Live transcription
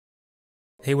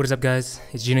Hey, what is up guys,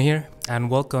 it's Gino here and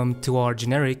welcome to our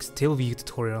generics TableView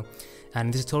tutorial. And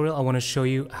in this tutorial I want to show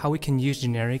you how we can use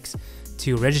generics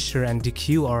to register and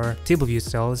dequeue our TableView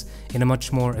cells in a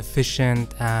much more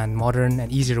efficient and modern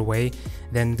and easier way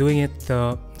than doing it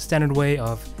the standard way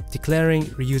of declaring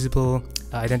reusable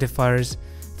identifiers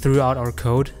throughout our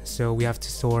code. So we have to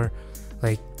store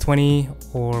like 20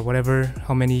 or whatever,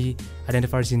 how many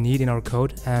identifiers you need in our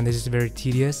code, and this is very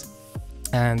tedious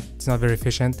and it's not very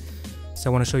efficient. So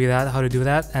I want to show you how to do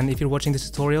that. And if you're watching this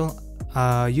tutorial,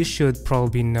 you should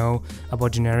probably know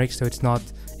about generics, so it's not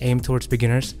aimed towards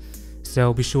beginners.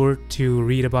 So be sure to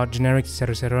read about generics,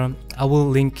 etc. I will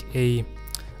link a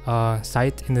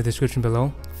site in the description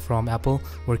below from Apple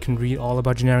where you can read all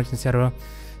about generics, etc.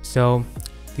 So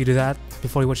you do that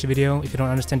before you watch the video if you don't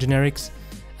understand generics.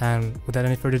 And without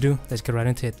any further ado, let's get right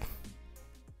into it.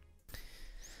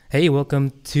 Hey, welcome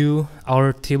to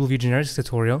our TableView generics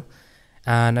tutorial.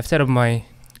 And I've set up my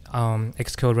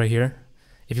Xcode right here.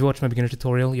 If you watch my beginner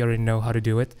tutorial, you already know how to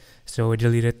do it. So I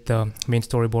deleted the main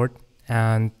storyboard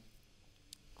and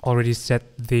already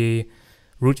set the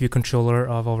root view controller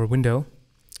of our window.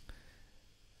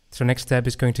 So next step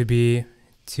is going to be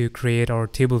to create our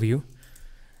table view.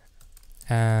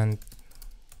 And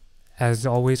as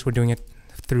always, we're doing it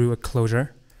through a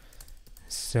closure.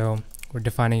 So we're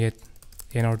defining it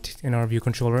in our view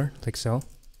controller like so.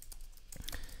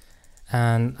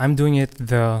 And I'm doing it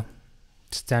the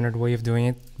standard way of doing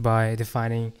it by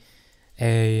defining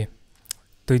the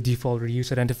default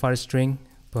reuse identifier string,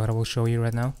 but I will show you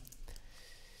right now.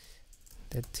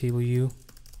 That table view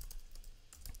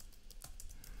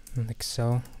like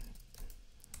so.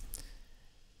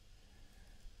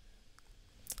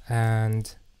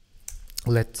 And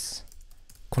let's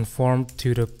conform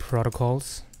to the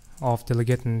protocols of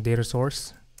delegate and data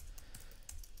source.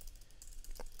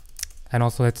 And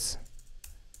also let's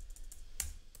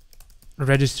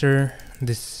register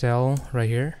this cell right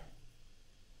here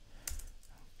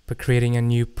by creating a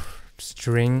new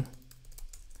string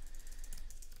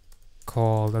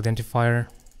called identifier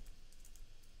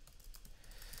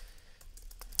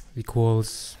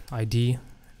equals ID.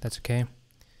 That's okay.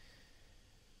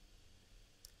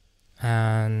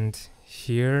 And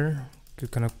here you're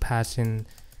gonna pass in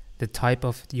the type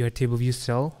of your TableView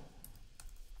cell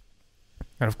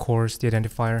and of course the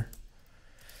identifier.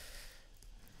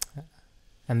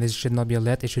 And this should not be a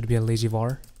let, it should be a lazy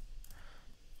var.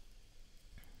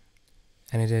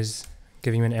 And it is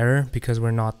giving me an error because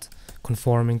we're not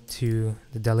conforming to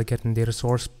the delegate and data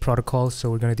source protocol. So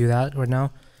we're going to do that right now.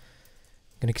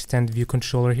 I'm going to extend the view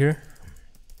controller here.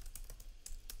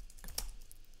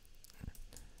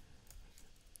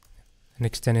 And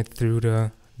extend it through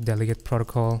the delegate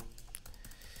protocol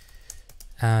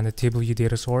and the TableView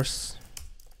data source.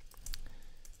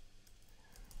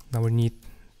 Now we need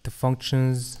the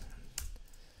functions,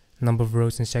 number of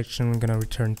rows in section. We're gonna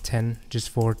return 10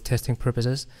 just for testing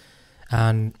purposes,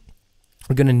 and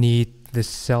we're gonna need the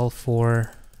cell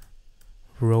for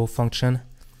row function,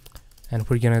 and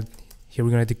we're gonna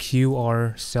dequeue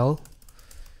our cell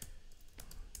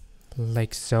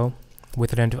like so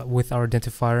with our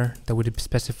identifier that would be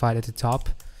specified at the top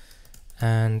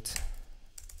and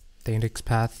the index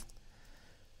path.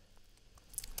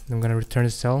 I'm gonna return the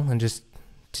cell, and just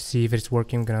to see if it's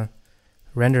working, I'm gonna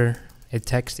render a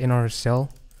text in our cell.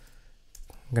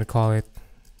 I'm gonna call it,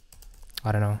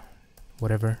 I don't know,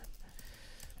 whatever.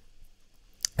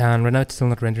 And right now it's still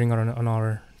not rendering on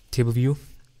our table view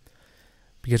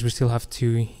because we still have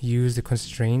to use the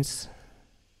constraints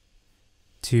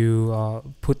to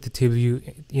put the table view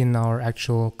in our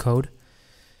actual code.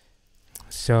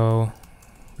 So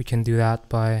we can do that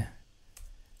by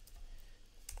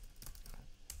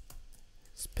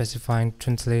specifying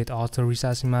translate auto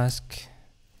resizing mask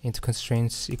into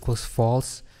constraints equals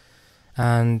false.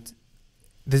 And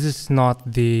this is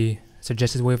not the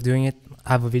suggested way of doing it.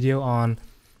 I have a video on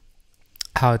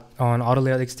auto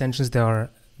layout extensions that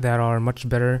are much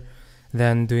better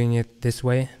than doing it this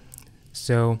way.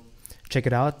 So check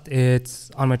it out.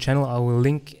 It's on my channel. I will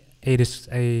link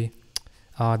the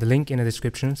link in the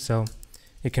description, so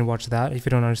you can watch that if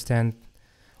you don't understand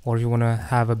or if you want to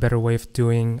have a better way of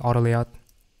doing auto layout.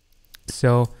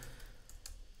 So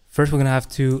first we're gonna have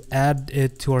to add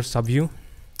it to our subview,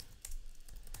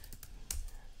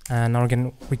 and now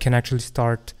we can actually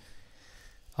start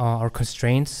our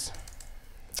constraints,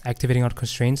 activating our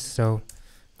constraints. So I'm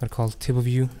gonna call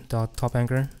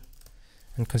TableView.topAnchor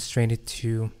and constrain it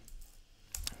to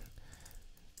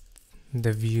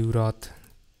the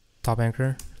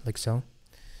view.topAnchor like so,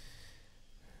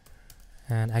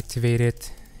 and activate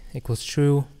it equals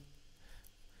true.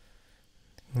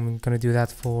 I'm going to do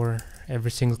that for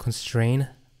every single constraint,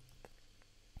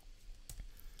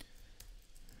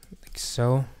 like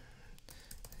so.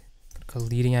 Call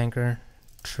leading anchor,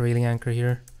 trailing anchor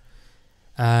here,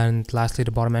 and lastly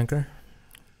the bottom anchor.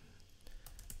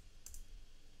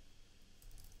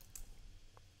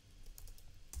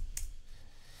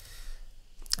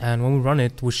 And when we run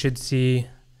it, we should see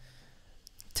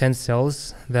 10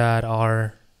 cells that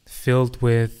are filled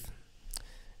with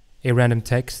a random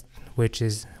text, which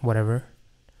is whatever.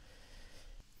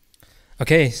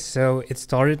 Okay, so it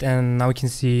started, and now we can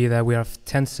see that we have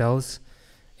 10 cells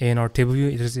in our table view.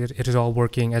 It is all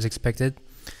working as expected,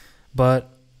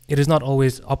 but it is not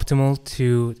always optimal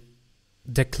to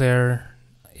declare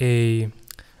a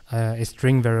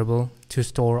string variable to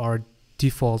store our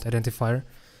default identifier.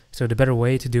 So the better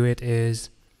way to do it is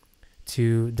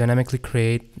to dynamically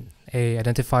create a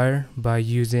identifier by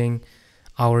using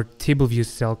our TableView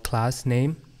cell class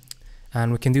name,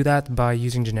 and we can do that by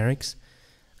using generics.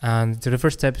 And so the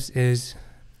first step is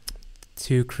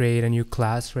to create a new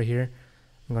class right here.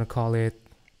 I'm gonna call it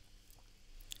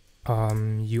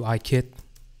UIKit.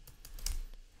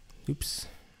 Oops,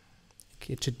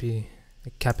 it should be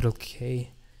a capital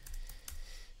K.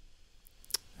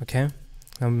 Okay,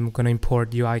 I'm gonna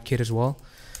import UIKit as well.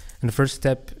 And the first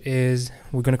step is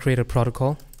we're gonna create a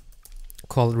protocol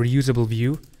called Reusable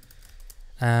View,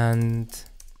 and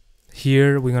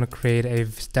here we're gonna create a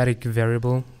static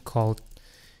variable called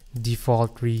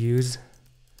default reuse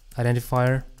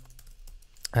identifier,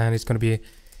 and it's gonna be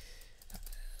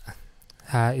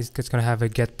it's gonna have a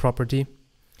get property,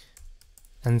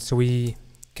 and so we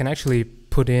can actually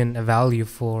put in a value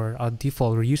for our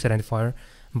default reuse identifier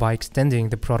by extending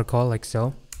the protocol like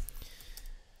so.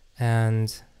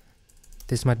 And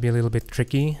this might be a little bit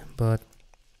tricky, but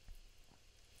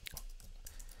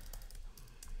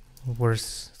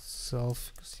where's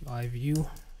self UI view?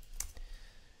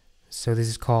 So this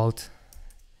is called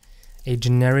a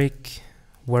generic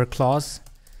where clause,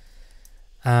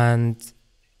 and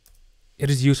it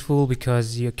is useful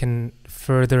because you can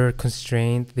further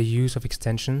constrain the use of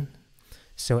extension.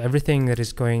 So everything that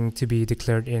is going to be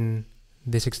declared in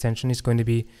this extension is going to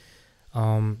be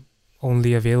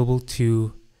only available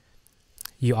to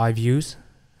UI views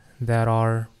that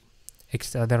are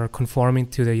conforming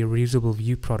to the Reusable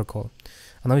View protocol.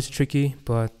 I know it's tricky,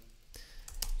 but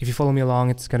if you follow me along,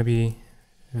 it's going to be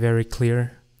very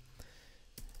clear.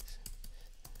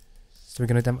 So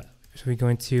we're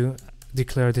going to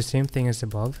declare the same thing as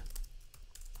above,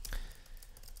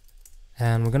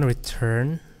 and we're going to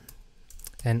return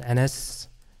an NS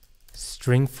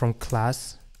string from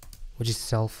class, which is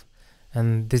self,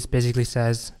 and this basically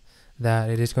says that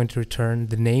it is going to return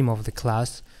the name of the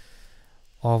class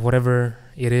of whatever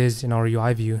it is in our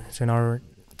UI view. So in our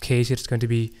case, it's going to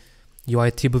be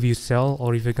UI TableView cell,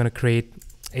 or if you're going to create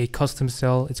a custom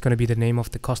cell, it's going to be the name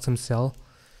of the custom cell.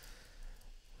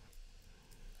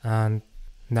 And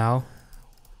now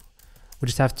we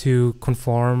just have to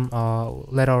conform,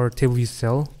 let our TableView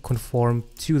cell conform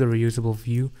to the Reusable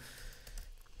View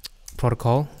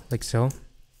protocol, like so.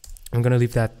 I'm going to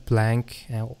leave that blank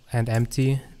and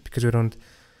empty because we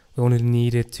only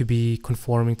need it to be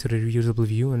conforming to the Reusable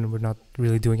View, and we're not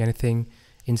really doing anything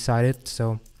inside it.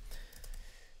 So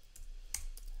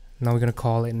now we're going to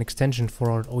call an extension for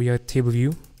our UI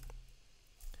TableView.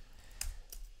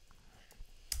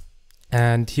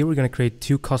 And here we're going to create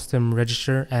two custom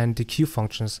register and Dequeue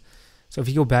functions. So if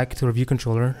you go back to our view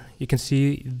controller, you can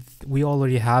see we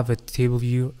already have a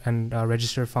TableView and a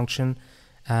register function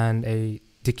and a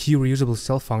Dequeue reusable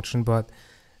cell function, but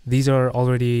these are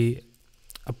already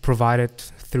provided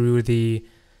through the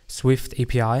Swift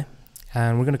API,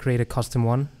 and we're going to create a custom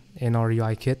one in our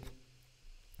UI kit.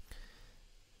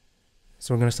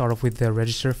 So we're going to start off with the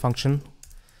register function,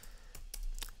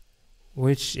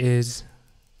 which is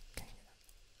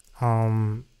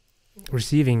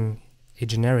receiving a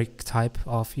generic type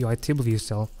of UI TableView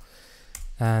cell,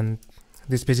 and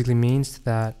this basically means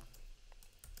that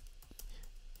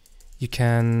you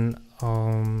can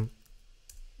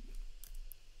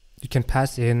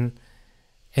pass in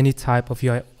any type of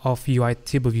UI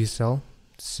TableView cell.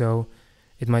 So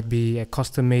it might be a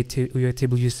custom-made UI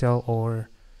TableView cell or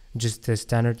just a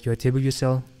standard UI TableView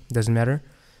cell. Doesn't matter,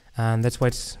 and that's why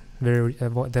it's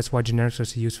that's why generics are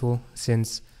so useful,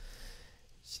 since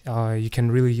you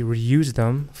can really reuse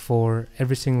them for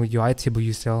every single UI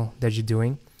TableView cell that you're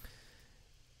doing.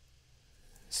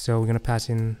 So we're going to pass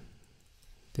in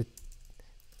the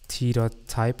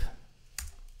t.type,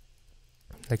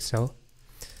 like so.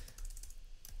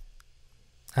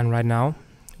 And right now,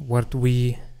 what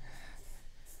we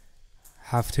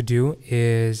have to do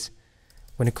is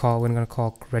when we're going to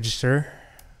call register,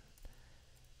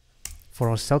 for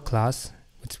our cell class,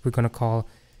 which we're going to call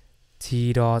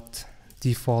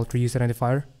t.default reuse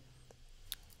identifier.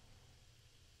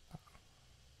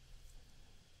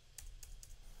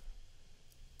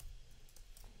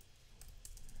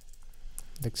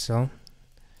 Like so.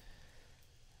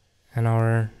 And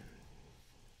our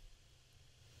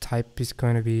type is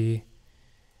going to be,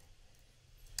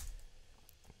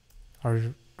 our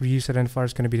reuse identifier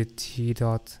is going to be the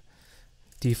t.default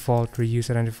reuse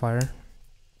identifier,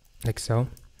 like so.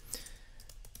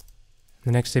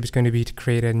 The next step is going to be to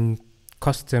create a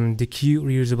custom Dequeue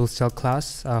reusable cell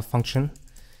class function.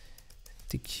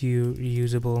 Dequeue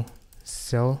reusable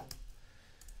cell.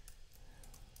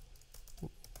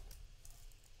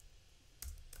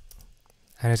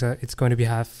 And it's going to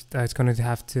have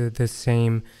the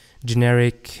same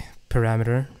generic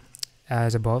parameter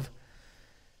as above.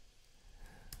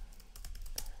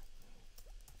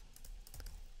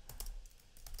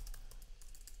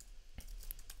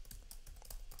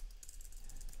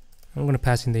 I'm going to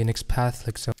pass in the index path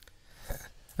like so.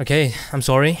 Okay, I'm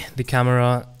sorry, the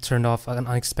camera turned off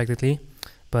unexpectedly,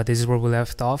 but this is where we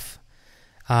left off.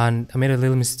 And I made a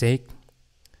little mistake.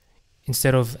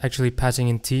 Instead of actually passing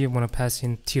in t, I want to pass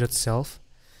in t.self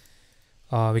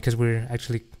because we're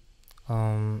actually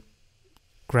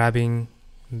grabbing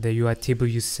the UI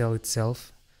TableView cell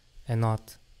itself and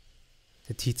not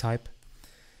the t type.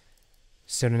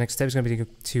 So the next step is going to be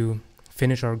to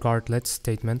finish our guardlet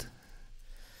statement,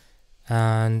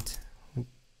 and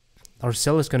our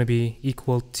cell is going to be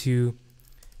equal to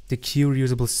the Dequeue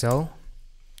reusable cell,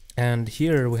 and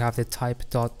here we have the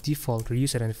type.default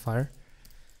reuse identifier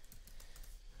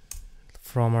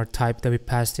from our type that we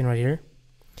passed in right here.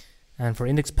 And for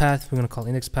index path, we're going to call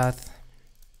index path.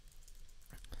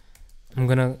 I'm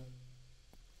going to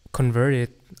convert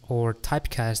it or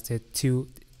typecast it to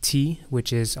t,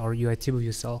 which is our UI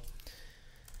TableView cell.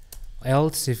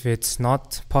 Else, if it's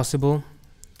not possible,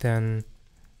 then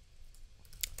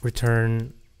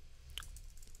return,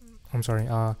 I'm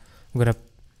going to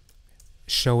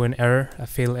show an error, a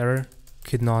fatal error,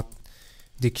 could not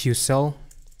Dequeue cell.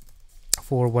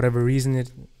 For whatever reason,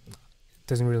 it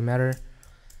doesn't really matter.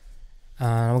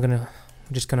 I'm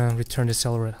just gonna return the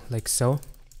cell like so.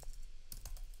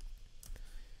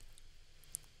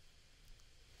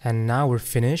 And now we're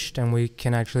finished, and we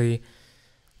can actually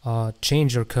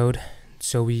change our code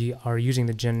so we are using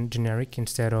the generic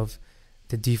instead of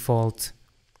the default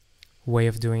way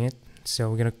of doing it. So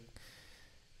we're gonna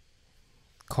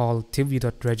call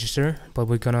TableView.register, but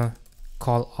we're gonna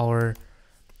call our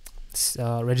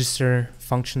register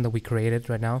function that we created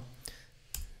right now.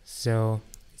 So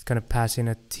it's going to pass in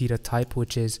a t.type,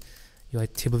 which is UI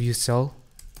TableView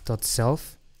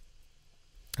cell.self,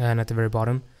 and at the very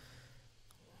bottom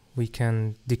we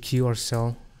can dequeue our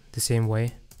cell the same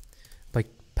way by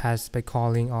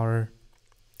calling our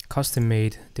custom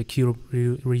made Dequeue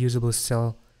reusable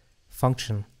cell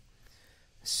function.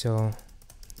 So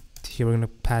here we're going to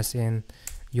pass in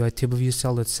UI TableView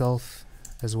cell.self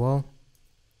as well,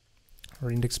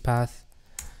 or index path,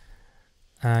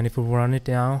 and if we run it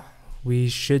now, we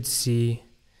should see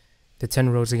the 10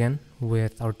 rows again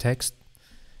with our text.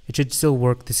 It should still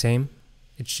work the same.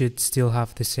 It should still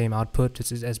have the same output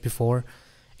as before.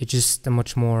 It's just a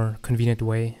much more convenient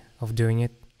way of doing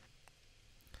it,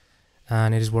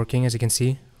 and it is working. As you can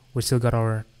see, we still got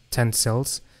our 10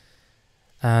 cells,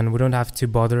 and we don't have to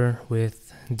bother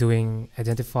with doing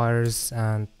identifiers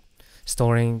and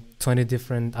storing 20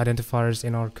 different identifiers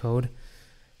in our code,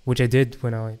 which I did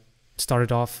when I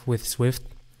started off with Swift.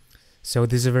 So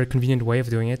this is a very convenient way of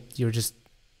doing it. You're just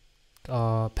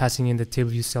passing in the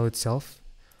TableView cell itself.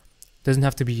 Doesn't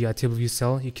have to be a TableView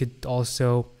cell. You could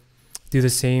also do the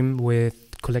same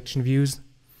with collection views.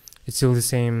 It's still the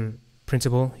same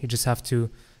principle. You just have to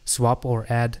swap or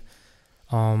add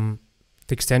the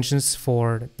extensions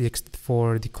for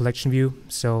the collection view.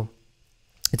 So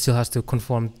it still has to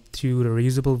conform to the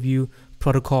Reusable View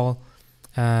protocol,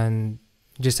 and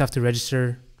just have to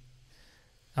register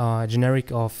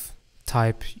generic of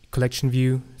type collection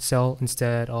view cell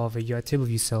instead of a UI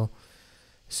TableView cell.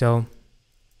 So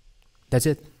that's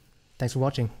it. Thanks for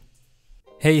watching.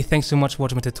 Hey, thanks so much for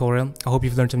watching my tutorial. I hope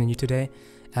you've learned something new today,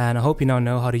 and I hope you now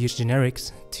know how to use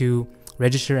generics to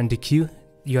register and dequeue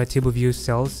UI TableView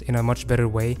cells in a much better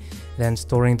way than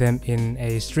storing them in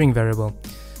a string variable.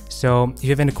 So if you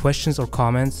have any questions or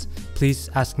comments, please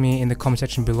ask me in the comment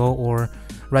section below, or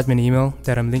write me an email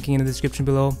that I'm linking in the description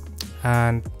below.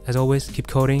 And as always, keep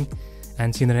coding,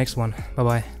 and see you in the next one. Bye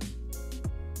bye.